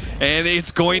hitting. And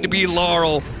it's going to be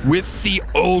Laurel with the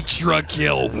Ultra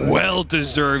Kill.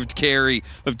 Well-deserved carry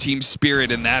of Team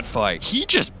Spirit in that fight. He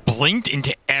just blinked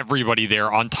into everybody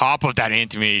there on top of that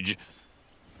anti-mage.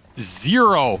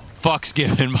 0 fucks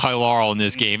given by Laurel in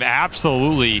this game.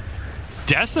 Absolutely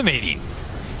decimating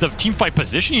the teamfight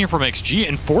positioning from XG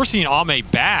and forcing Ame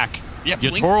back. Yeah,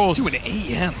 Yatoro's to an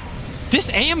AM. This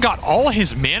AM got all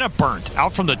his mana burnt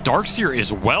out from the Darkseer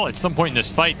as well at some point in this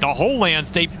fight. The whole lands,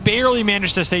 they barely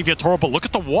managed to save Yatoro, but look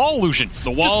at the wall illusion.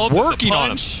 The wall, just working the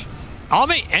on him.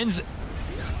 Ame ends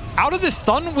out of this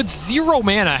stun with 0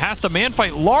 mana, has to man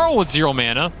fight Laurel with 0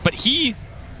 mana, but he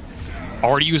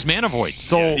already used Mana Void.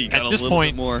 So at this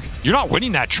point, you're not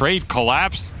winning that trade.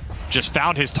 Collapse just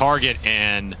found his target,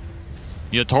 and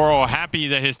Yatoro happy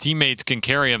that his teammates can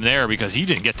carry him there because he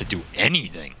didn't get to do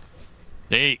anything.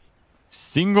 They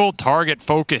single target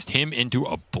focused him into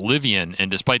oblivion, and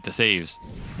despite the saves,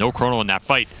 no chrono in that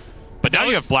fight. But now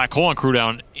you have Black Hole on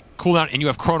cooldown, and you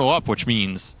have chrono up, which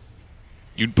means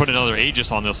you'd put another Aegis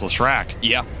on this Leshrac.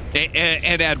 Yeah,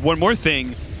 and add one more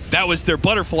thing. That was their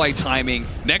butterfly timing.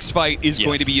 Next fight is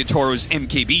going to be Yatoro's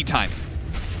MKB timing.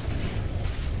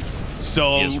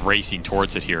 So he is racing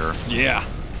towards it here. Yeah.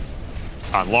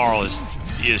 Laurel has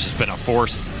just been a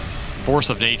force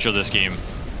of nature this game.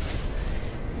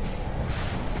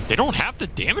 They don't have the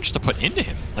damage to put into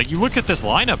him. Like, you look at this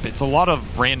lineup, it's a lot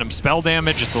of random spell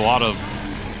damage. It's a lot of,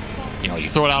 you know, you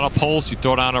throw down a pulse, you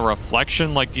throw down a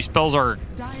reflection. Like, these spells are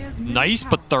nice,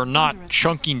 but they're not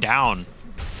chunking down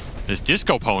this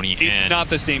Disco Pony. It's not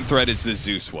the same threat as the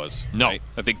Zeus was. No. Right?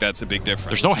 I think that's a big difference.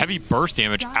 There's no heavy burst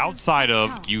damage outside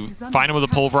of you find him with a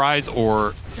Pulverize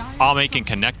or Ame can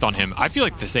connect on him. I feel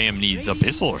like this AM needs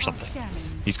Abyssal or something.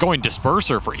 He's going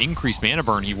Disperser for increased mana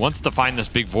burn. He wants to find this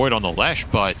big void on the Lesh,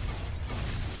 but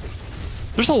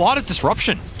there's a lot of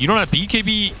disruption. You don't have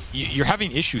BKB. You're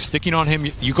having issues sticking on him.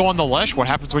 You go on the Lesh. What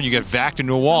happens when you get vacked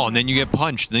into a wall and then you get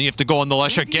punched? Then you have to go on the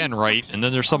Lesh again, right? And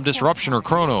then there's some disruption or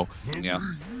chrono. Yeah.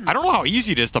 I don't know how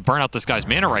easy it is to burn out this guy's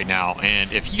mana right now,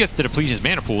 and if he gets to deplete his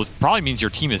mana pool, it probably means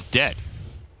your team is dead.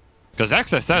 Because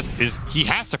XSS is, he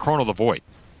has to chrono the void.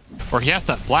 Or he has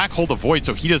to black hole the void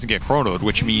so he doesn't get chronoed,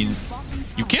 which means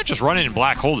you can't just run in and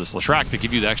black hole this Leshrac to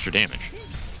give you the extra damage.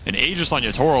 And Aegis on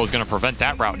Yatoro is going to prevent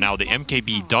that route now. The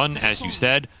MKB done, as you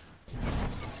said.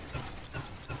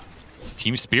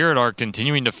 Team Spirit are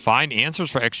continuing to find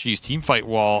answers for XG's team fight,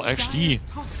 while XG,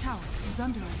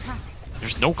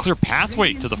 there's no clear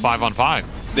pathway to the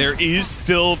 5-on-5. There is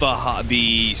still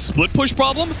the split push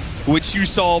problem, which you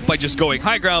solve by just going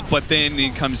high ground, but then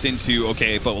it comes into,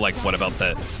 okay, but like what about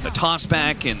the toss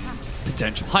back and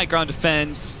potential high ground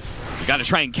defense? You got to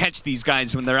try and catch these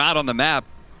guys when they're out on the map.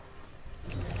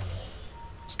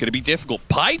 It's going to be difficult.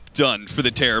 Pipe done for the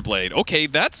Terrorblade. Okay,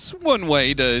 that's one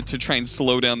way to try and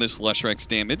slow down this Leshrac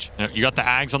damage. You got the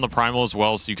Ags on the Primal as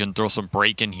well, so you can throw some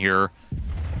break in here.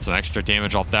 Some extra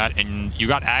damage off that. And you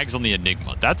got Ags on the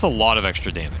Enigma. That's a lot of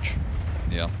extra damage.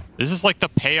 Yeah. This is like the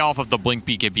payoff of the Blink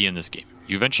BKB in this game.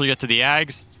 You eventually get to the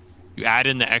Ags. You add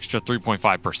in the extra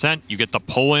 3.5%. You get the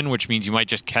pull-in, which means you might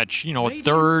just catch, you know, a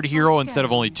third hero instead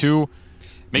of only 2.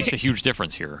 Makes a huge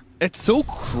difference here. It's so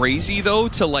crazy, though,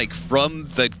 to, like, from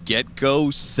the get-go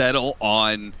settle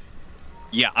on,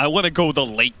 yeah, I want to go the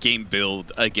late-game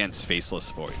build against Faceless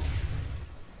Void.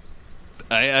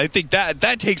 I think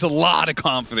that takes a lot of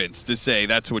confidence to say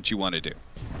that's what you want to do.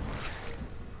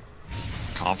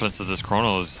 Confidence that this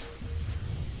Chrono is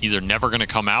either never going to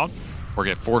come out or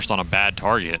get forced on a bad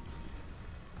target.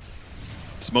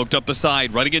 Smoked up the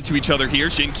side, running into each other here.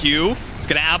 Shin Q is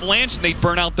going to avalanche, and they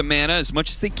burn out the mana as much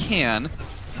as they can.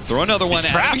 Throw another one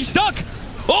at him. He's stuck!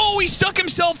 Oh, he stuck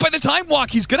himself by the time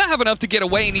walk. He's going to have enough to get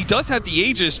away, and he does have the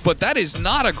Aegis, but that is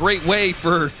not a great way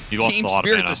for Team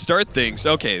Spirit to start things.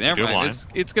 Okay, never mind.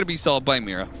 It's going to be solved by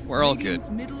Mira. We're all good.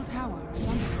 Middle tower is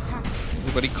under attack.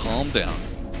 Everybody calm down.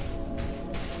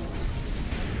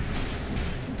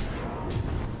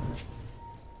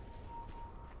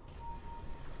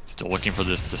 Still looking for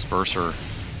this Disperser.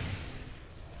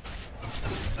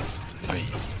 I mean,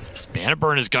 this mana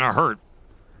burn is going to hurt.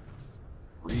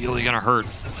 Really going to hurt,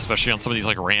 especially on some of these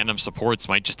like random supports.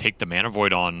 Might just take the Mana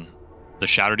Void on the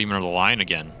Shadow Demon or the Lion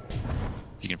again.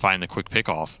 You can find the quick pick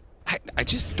off. I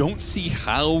just don't see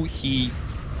how they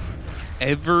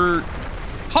ever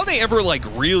like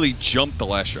really jump the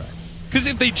Leshrac. Because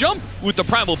if they jump with the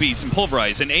Primal Beast and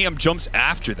Pulverize and AM jumps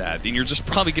after that, then you're just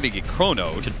probably going to get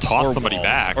chronoed. You can toss somebody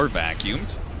back. Or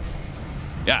vacuumed.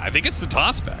 Yeah, I think it's the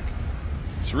toss back.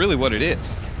 It's really what it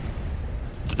is.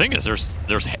 The thing is,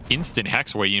 there's instant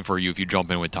Hex waiting for you if you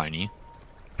jump in with Tiny.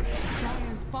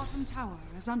 Dire's bottom tower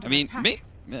is under attack.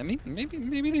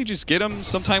 Maybe they just get him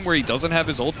sometime where he doesn't have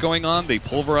his ult going on. They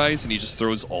Pulverize and he just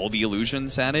throws all the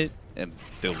illusions at it, and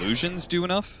the illusions do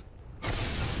enough.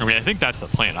 I mean, I think that's the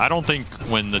plan. I don't think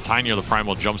when the Tiny or the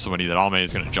Primal jump somebody that Alme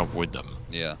is going to jump with them.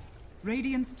 Yeah.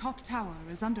 Radiant's top tower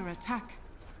is under attack.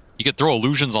 You could throw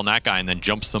illusions on that guy and then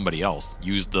jump somebody else.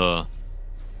 Use the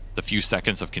few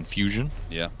seconds of confusion.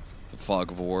 Yeah. The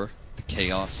fog of war, the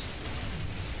chaos.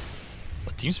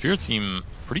 But Team Spirit seem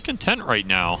pretty content right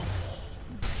now.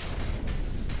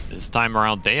 This time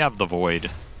around, they have the Void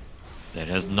that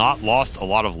has not lost a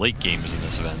lot of late games in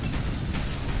this event,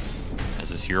 as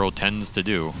this hero tends to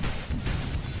do.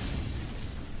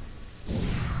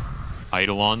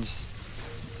 Eidolons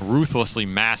ruthlessly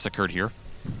massacred here.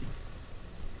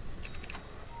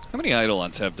 How many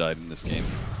Eidolons have died in this game?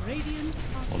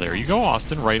 Well, there you go,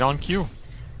 Austin, right on cue.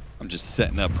 I'm just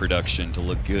setting up production to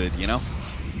look good, you know?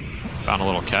 Found a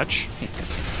little catch.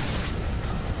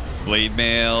 Blade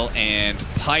Mail and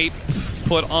Pipe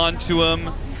put onto him.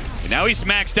 And now he's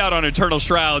maxed out on Eternal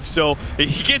Shroud, so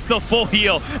he gets the full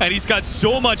heal, and he's got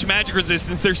so much magic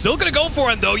resistance. They're still going to go for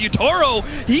him, though. Yatoro,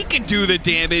 he can do the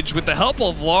damage with the help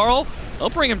of Laurel. They'll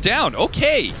bring him down.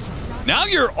 Okay. Now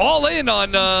you're all in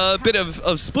on a bit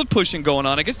of split pushing going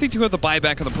on. I guess they do have the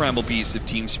buyback of the Primal Beast if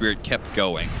Team Spirit kept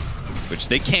going, which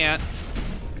they can't,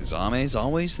 because Ame's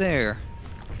always there.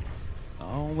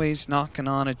 Always knocking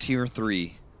on a tier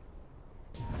 3.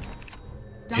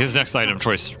 His next item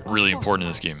choice is really important in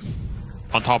this game,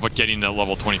 on top of getting that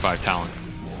level 25 talent.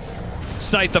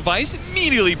 Scythe of Ice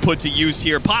immediately put to use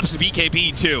here. Pops the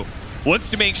BKB too.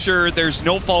 Wants to make sure there's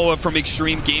no follow-up from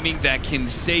Xtreme Gaming that can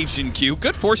save Shin-Q.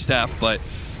 Good force staff, but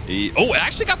oh,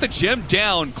 actually got the gem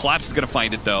down. Collapse is going to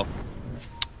find it, though.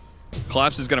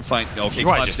 Collapse is going to find... Okay,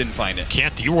 Collapse didn't find it.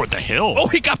 Can't deal with the hill. Oh,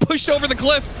 he got pushed over the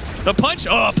cliff. The punch.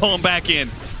 Oh, pull him back in.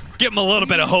 Give him a little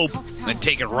bit of hope, and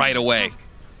take it right away.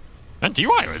 And DY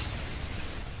was...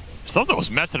 Something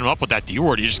was messing him up with that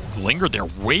D-ward. He just lingered there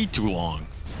way too long.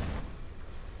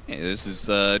 Yeah, this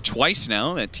is twice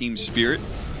now that Team Spirit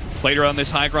played around this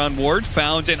high ground ward,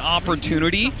 found an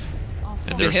opportunity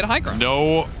to hit high ground.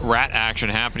 No rat action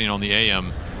happening on the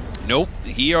AM. Nope,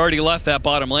 he already left that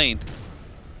bottom lane.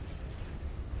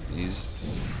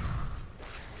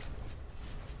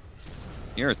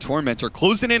 You're a Tormentor,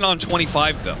 closing in on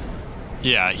 25 though.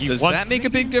 Yeah, does that make a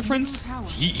big difference?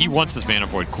 He wants his Mana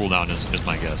Void cooldown is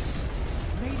my guess.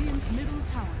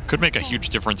 Could make a huge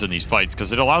difference in these fights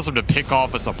because it allows him to pick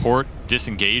off a support,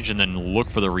 disengage, and then look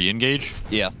for the re-engage.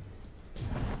 Yeah.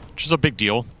 Which is a big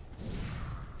deal.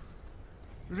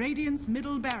 Radiant's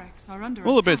middle barracks are under a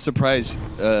little bit surprised.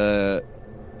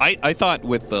 I thought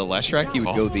with the Leshrac he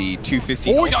would go the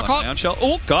 250 he got caught. down shell.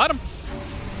 Oh, got him.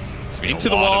 Into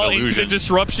the wall, into the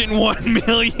disruption, 1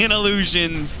 million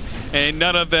illusions. And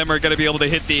none of them are going to be able to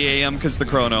hit the AM because the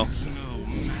chrono.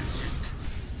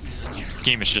 This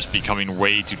game is just becoming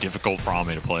way too difficult for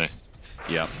Ame to play.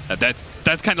 Yeah, that's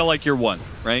kind of like your one,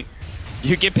 right?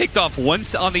 You get picked off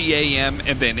once on the AM,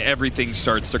 and then everything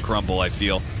starts to crumble, I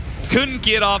feel. Couldn't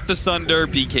get off the Sunder,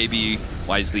 BKB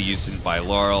wisely used by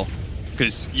Laurel.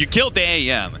 Because you killed the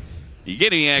AM. You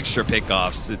get any extra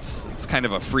pickoffs, it's kind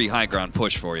of a free high ground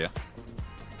push for you.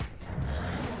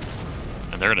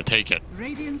 And they're going to take it.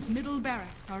 Radiant's middle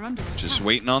barracks are under attack. Just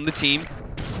waiting on the team.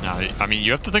 Now, I mean,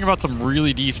 you have to think about some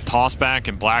really deep tossback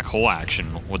and black hole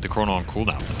action with the chrono on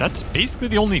cooldown. But that's basically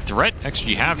the only threat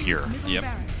XG have here. Yep.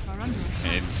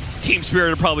 And Team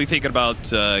Spirit are probably thinking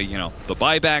about, you know, the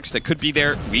buybacks that could be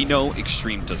there. We know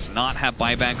Xtreme does not have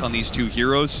buyback on these two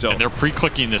heroes, so... And they're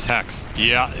pre-clicking this Hex.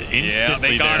 Yeah, instantly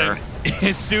they got there. it.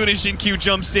 As soon as Q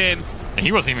jumps in. And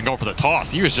he wasn't even going for the toss.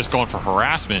 He was just going for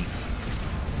harassment.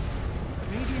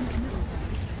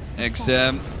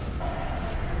 XM.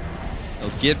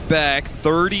 He'll get back.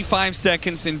 35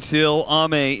 seconds until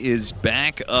Ame is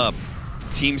back up.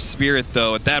 Team Spirit,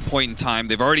 though, at that point in time,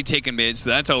 they've already taken mid, so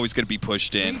that's always going to be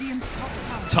pushed in.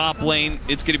 Top lane,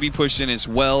 it's going to be pushed in as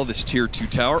well. This tier 2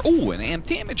 tower. Oh, an amp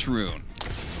damage rune.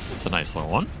 That's a nice little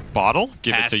one. Bottle,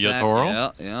 give it to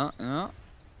Yatoro. Yeah.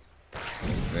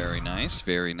 Very nice,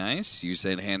 very nice. Use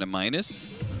that hand of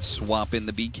Midas. Swap in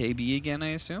the BKB again, I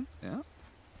assume. Yeah.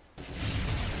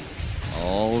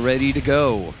 All ready to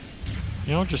go.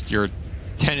 You know, just your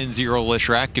 10-0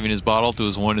 Lishrak giving his bottle to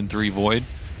his 1-3 Void.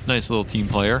 Nice little team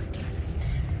player.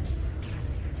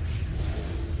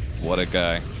 What a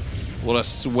guy. What a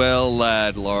swell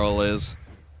lad Laurel is.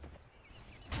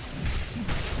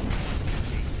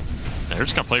 They're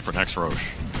just going to play for next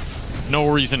Roche.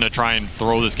 No reason to try and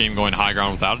throw this game going high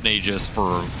ground without an Aegis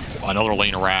for another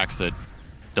lane of racks that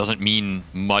doesn't mean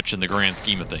much in the grand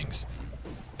scheme of things.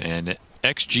 And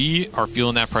XG are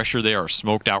feeling that pressure. They are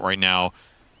smoked out right now.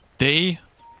 They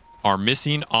are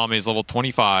missing Ame's level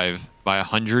 25 by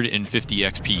 150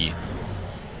 XP.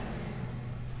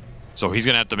 So he's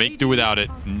going to have to make do without it.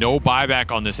 No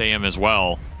buyback on this AM as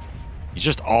well. He's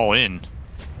just all in.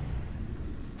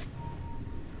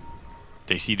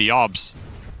 They see the obs.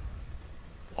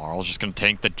 Laurel's just going to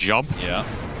tank the jump. Yeah.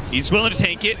 He's willing to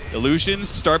tank it. Illusions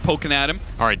start poking at him.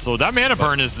 All right, so that mana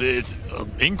burn is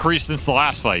increased since the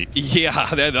last fight. Yeah,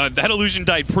 that illusion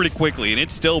died pretty quickly, and it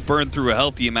still burned through a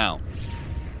healthy amount.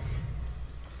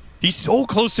 He's so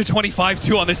close to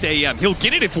 25-2 on this AM. He'll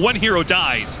get it if one hero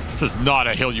dies. This is not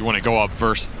a hill you want to go up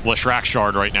versus Lishrak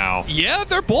Shard right now. Yeah,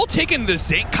 they're both taking the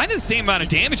same, kind of the same amount of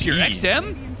damage here.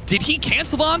 XM, did he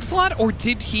cancel the onslaught, or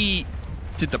did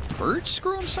the purge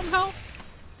screw him somehow?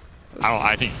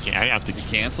 I think he can. I think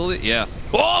he canceled it. Yeah.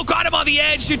 Oh, got him on the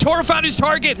edge. Yatoro found his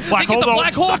target. Black hole, the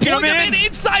black hole, pulling him in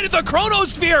inside of the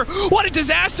chronosphere. What a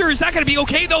disaster! Is that going to be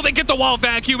okay though? They get the wall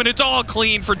vacuum, and it's all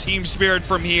clean for Team Spirit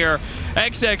from here.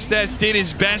 XXS did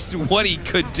his best what he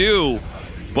could do,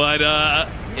 but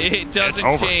it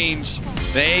doesn't change.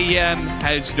 The AM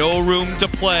has no room to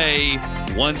play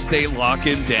once they lock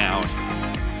him down.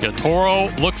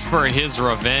 Yatoro looks for his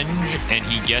revenge, and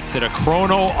he gets it. A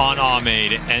chrono on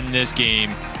Ame to end this game.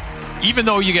 Even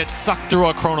though you get sucked through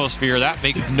a chronosphere, that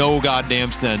makes no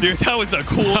goddamn sense. Dude, that was a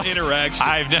cool interaction.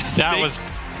 That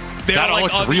like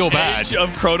looked on real the bad. Edge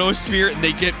of chronosphere, and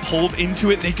they get pulled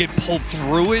into it, and they get pulled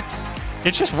through it.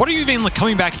 It's just, what are you even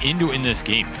coming back into in this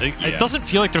game? It doesn't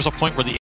feel like there's a point where the